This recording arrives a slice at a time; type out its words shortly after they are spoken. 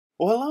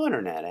Well, hello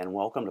Internet, and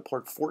welcome to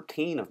part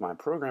 14 of my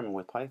Programming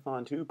with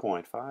Python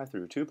 2.5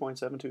 through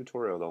 2.7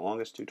 tutorial, the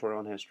longest tutorial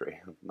in history.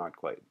 Not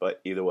quite,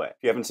 but either way. If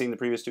you haven't seen the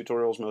previous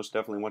tutorials, most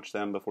definitely watch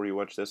them before you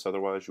watch this,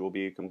 otherwise you will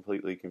be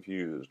completely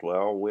confused.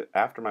 Well,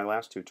 after my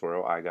last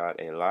tutorial, I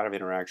got a lot of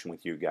interaction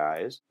with you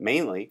guys,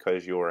 mainly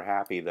because you were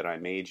happy that I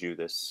made you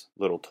this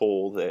little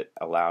tool that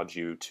allowed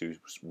you to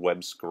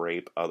web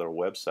scrape other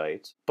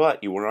websites,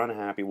 but you were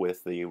unhappy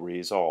with the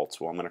results.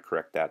 Well, I'm going to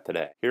correct that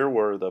today. Here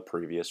were the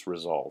previous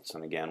results,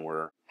 and again, we're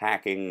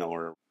hacking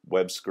or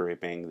web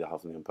scraping the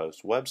Huffington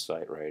Post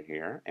website right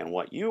here, and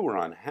what you were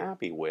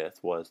unhappy with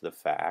was the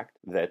fact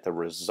that the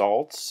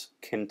results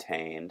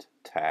contained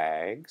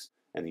tags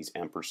and these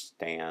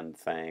ampersand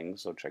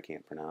things, which I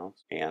can't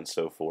pronounce, and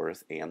so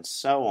forth and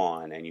so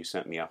on, and you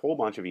sent me a whole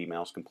bunch of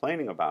emails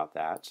complaining about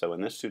that. So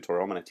in this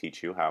tutorial I'm going to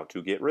teach you how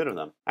to get rid of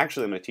them.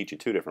 Actually, I'm going to teach you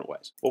two different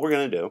ways. What we're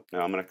going to do,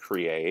 now I'm going to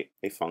create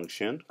a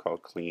function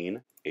called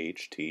clean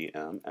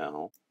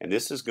HTML, and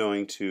this is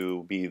going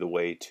to be the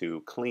way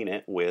to clean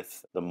it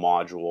with the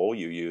module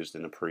you used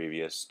in the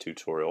previous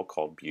tutorial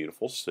called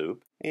Beautiful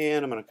Soup.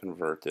 And I'm going to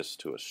convert this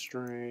to a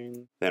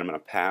string. Then I'm going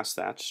to pass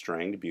that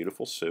string to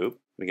Beautiful Soup.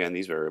 And again,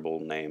 these variable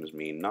names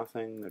mean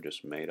nothing, they're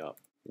just made up.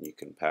 And you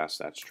can pass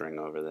that string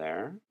over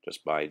there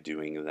just by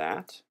doing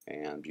that.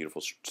 And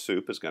Beautiful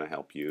Soup is going to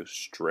help you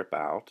strip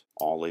out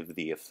all of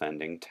the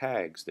offending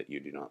tags that you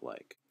do not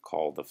like.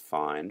 Call the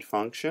find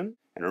function.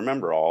 And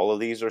remember, all of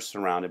these are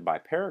surrounded by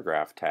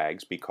paragraph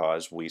tags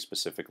because we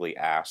specifically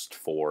asked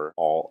for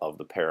all of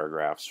the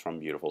paragraphs from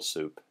Beautiful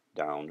Soup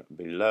down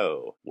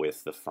below.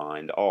 With the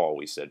find all,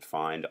 we said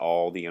find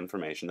all the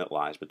information that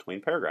lies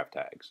between paragraph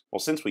tags. Well,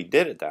 since we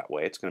did it that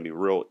way, it's going to be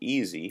real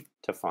easy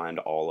to find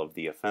all of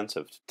the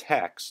offensive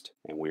text,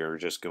 and we're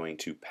just going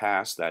to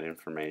pass that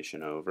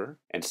information over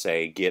and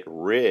say get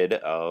rid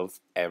of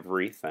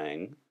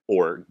everything,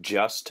 or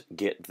just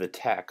get the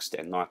text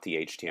and not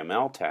the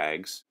HTML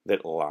tags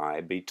that lie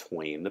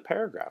between the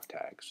paragraph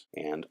tags.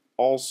 And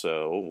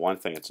also, one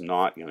thing it's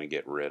not going to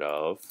get rid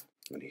of,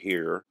 and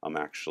here I'm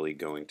actually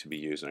going to be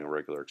using a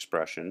regular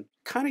expression.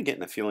 Kind of getting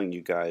the feeling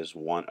you guys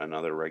want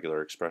another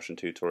regular expression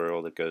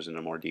tutorial that goes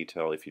into more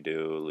detail. If you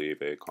do,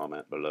 leave a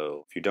comment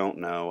below. If you don't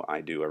know,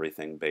 I do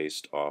everything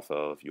based off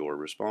of your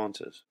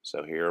responses.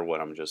 So here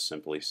what I'm just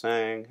simply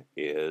saying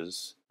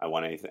is I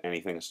want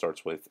anything that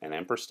starts with an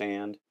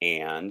ampersand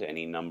and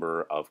any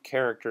number of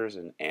characters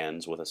and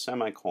ends with a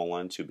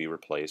semicolon to be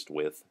replaced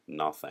with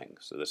nothing.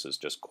 So this is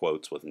just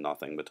quotes with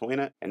nothing between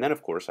it. And then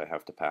of course I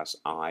have to pass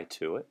I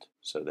to it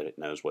so that it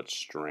knows what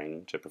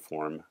string to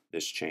perform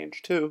this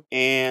change to.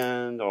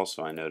 And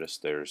also I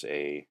noticed there's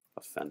a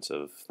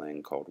offensive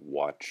thing called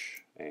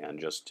watch, and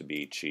just to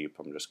be cheap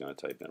I'm just going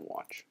to type in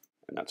watch,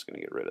 and that's going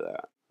to get rid of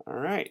that.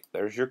 Alright,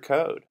 there's your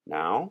code.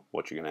 Now,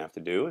 what you're going to have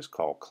to do is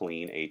call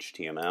clean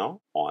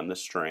HTML on the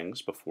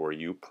strings before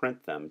you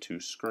print them to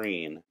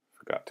screen.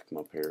 Forgot to come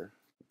up here,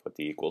 put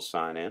the equal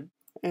sign in,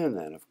 and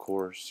then of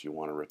course you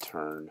want to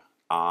return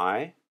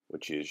I,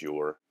 which is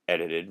your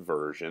edited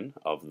version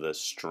of the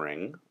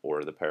string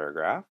or the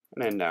paragraph,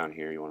 and then down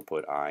here you want to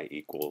put I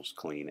equals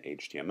clean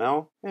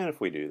HTML, and if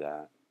we do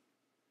that,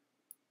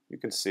 you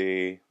can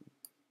see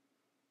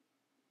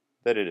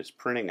that it is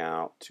printing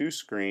out to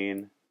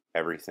screen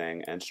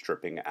everything and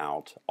stripping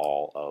out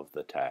all of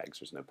the tags.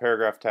 There's no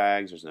paragraph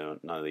tags, there's none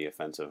of the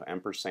offensive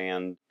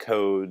ampersand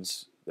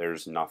codes,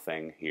 there's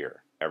nothing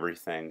here.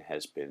 Everything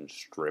has been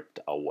stripped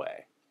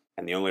away.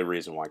 And the only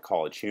reason why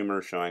College Humor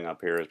is showing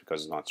up here is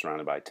because it's not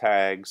surrounded by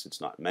tags,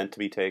 it's not meant to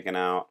be taken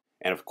out,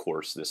 and of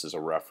course this is a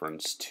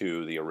reference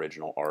to the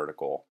original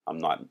article. I'm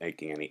not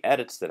making any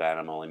edits to that,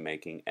 I'm only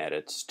making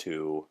edits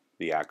to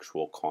the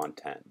actual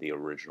content, the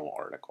original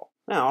article.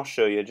 Now I'll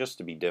show you, just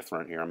to be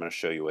different here, I'm going to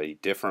show you a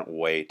different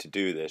way to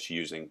do this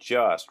using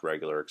just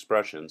regular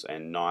expressions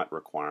and not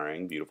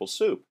requiring Beautiful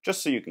Soup,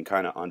 just so you can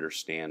kind of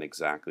understand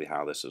exactly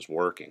how this is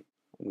working.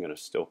 I'm going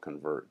to still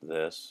convert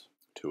this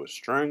to a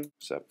string,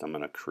 except I'm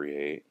going to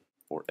create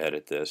or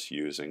edit this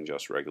using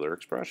just regular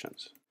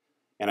expressions.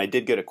 And I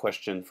did get a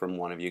question from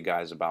one of you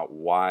guys about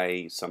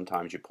why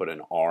sometimes you put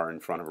an R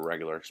in front of a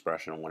regular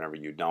expression whenever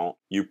you don't.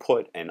 You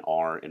put an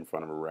R in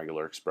front of a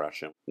regular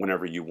expression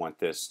whenever you want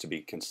this to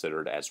be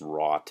considered as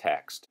raw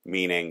text,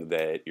 meaning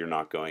that you're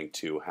not going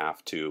to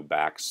have to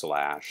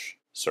backslash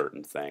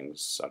certain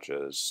things such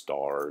as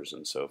stars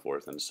and so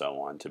forth and so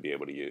on to be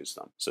able to use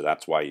them. So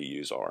that's why you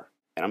use R.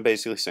 And I'm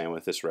basically saying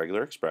with this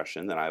regular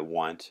expression that I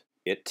want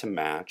it to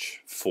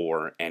match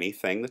for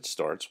anything that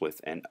starts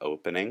with an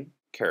opening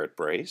caret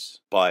brace,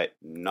 but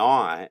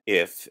not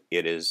if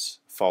it is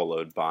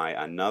followed by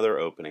another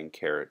opening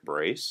caret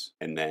brace,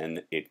 and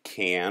then it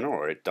can,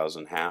 or it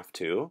doesn't have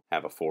to,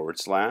 have a forward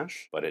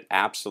slash, but it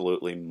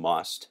absolutely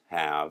must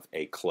have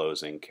a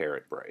closing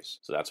caret brace.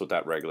 So that's what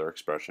that regular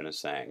expression is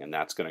saying, and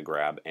that's going to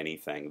grab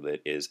anything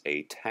that is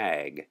a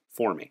tag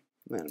for me.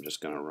 Then I'm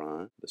just going to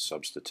run the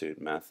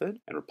substitute method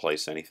and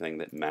replace anything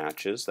that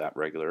matches that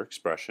regular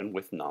expression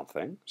with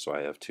nothing. So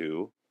I have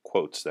two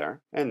quotes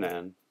there, and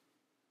then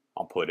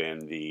I'll put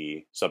in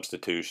the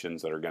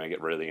substitutions that are going to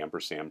get rid of the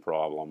ampersand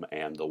problem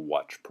and the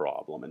watch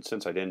problem. And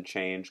since I didn't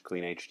change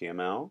clean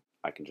HTML,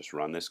 I can just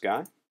run this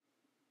guy.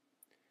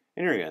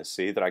 And you're going to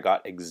see that I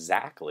got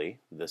exactly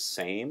the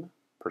same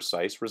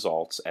precise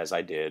results as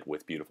I did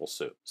with Beautiful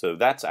Soup. So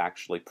that's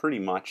actually pretty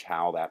much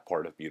how that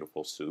part of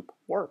Beautiful Soup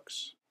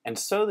works. And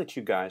so that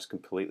you guys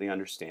completely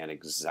understand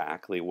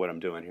exactly what I'm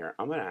doing here,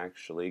 I'm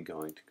actually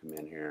going to come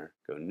in here,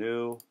 go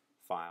New,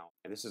 File,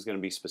 and this is going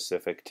to be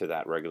specific to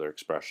that regular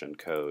expression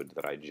code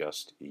that I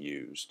just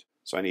used.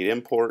 So I need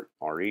import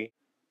RE,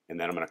 and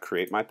then I'm going to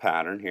create my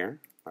pattern here,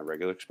 my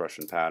regular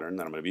expression pattern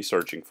that I'm going to be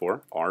searching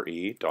for,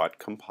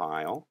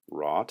 re.compile,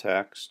 raw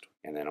text,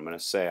 and then I'm going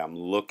to say I'm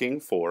looking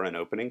for an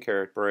opening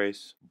caret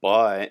brace,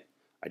 but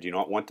I do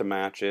not want to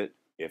match it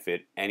if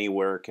it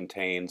anywhere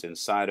contains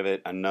inside of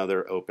it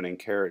another opening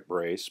caret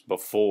brace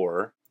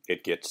before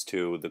it gets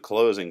to the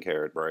closing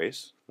caret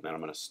brace. And then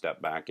I'm going to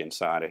step back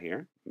inside of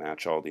here,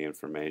 match all the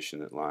information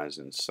that lies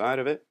inside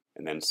of it,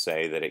 and then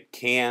say that it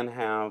can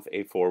have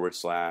a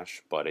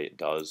 /, but it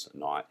does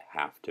not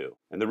have to.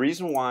 And the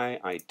reason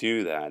why I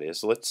do that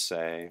is, let's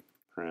say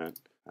print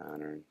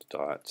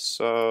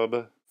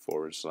pattern.sub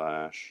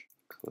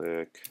 /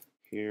 click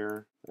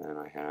here, and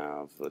I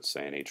have, let's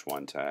say, an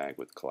h1 tag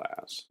with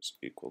class is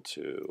equal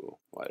to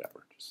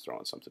whatever, just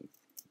throwing something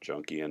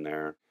junky in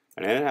there.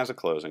 And then it has a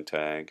closing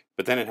tag,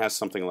 but then it has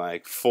something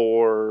like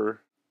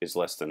 4 is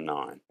less than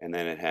 9, and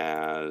then it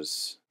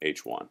has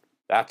h1.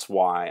 That's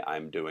why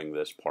I'm doing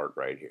this part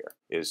right here,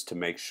 is to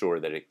make sure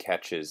that it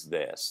catches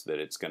this, that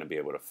it's going to be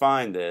able to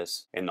find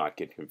this and not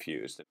get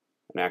confused.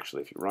 And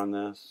actually, if you run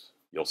this,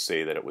 you'll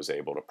see that it was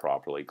able to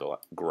properly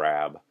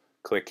grab,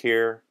 click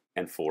here,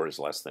 and 4 is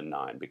less than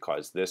 9,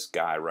 because this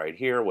guy right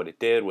here, what it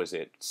did was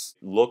it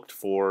looked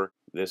for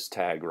this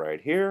tag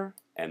right here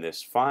and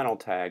this final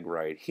tag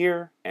right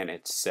here, and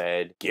it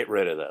said get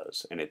rid of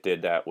those. And it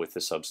did that with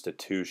the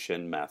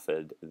substitution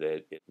method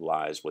that it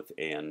lies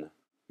within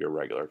your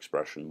regular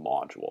expression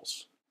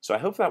modules. So I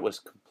hope that was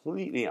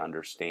completely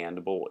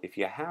understandable. If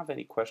you have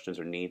any questions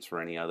or needs for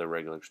any other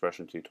regular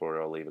expression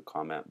tutorial, leave a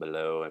comment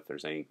below. If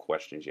there's any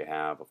questions you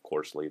have, of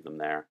course, leave them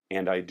there.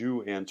 And I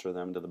do answer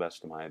them to the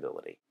best of my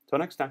ability. Till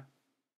next time.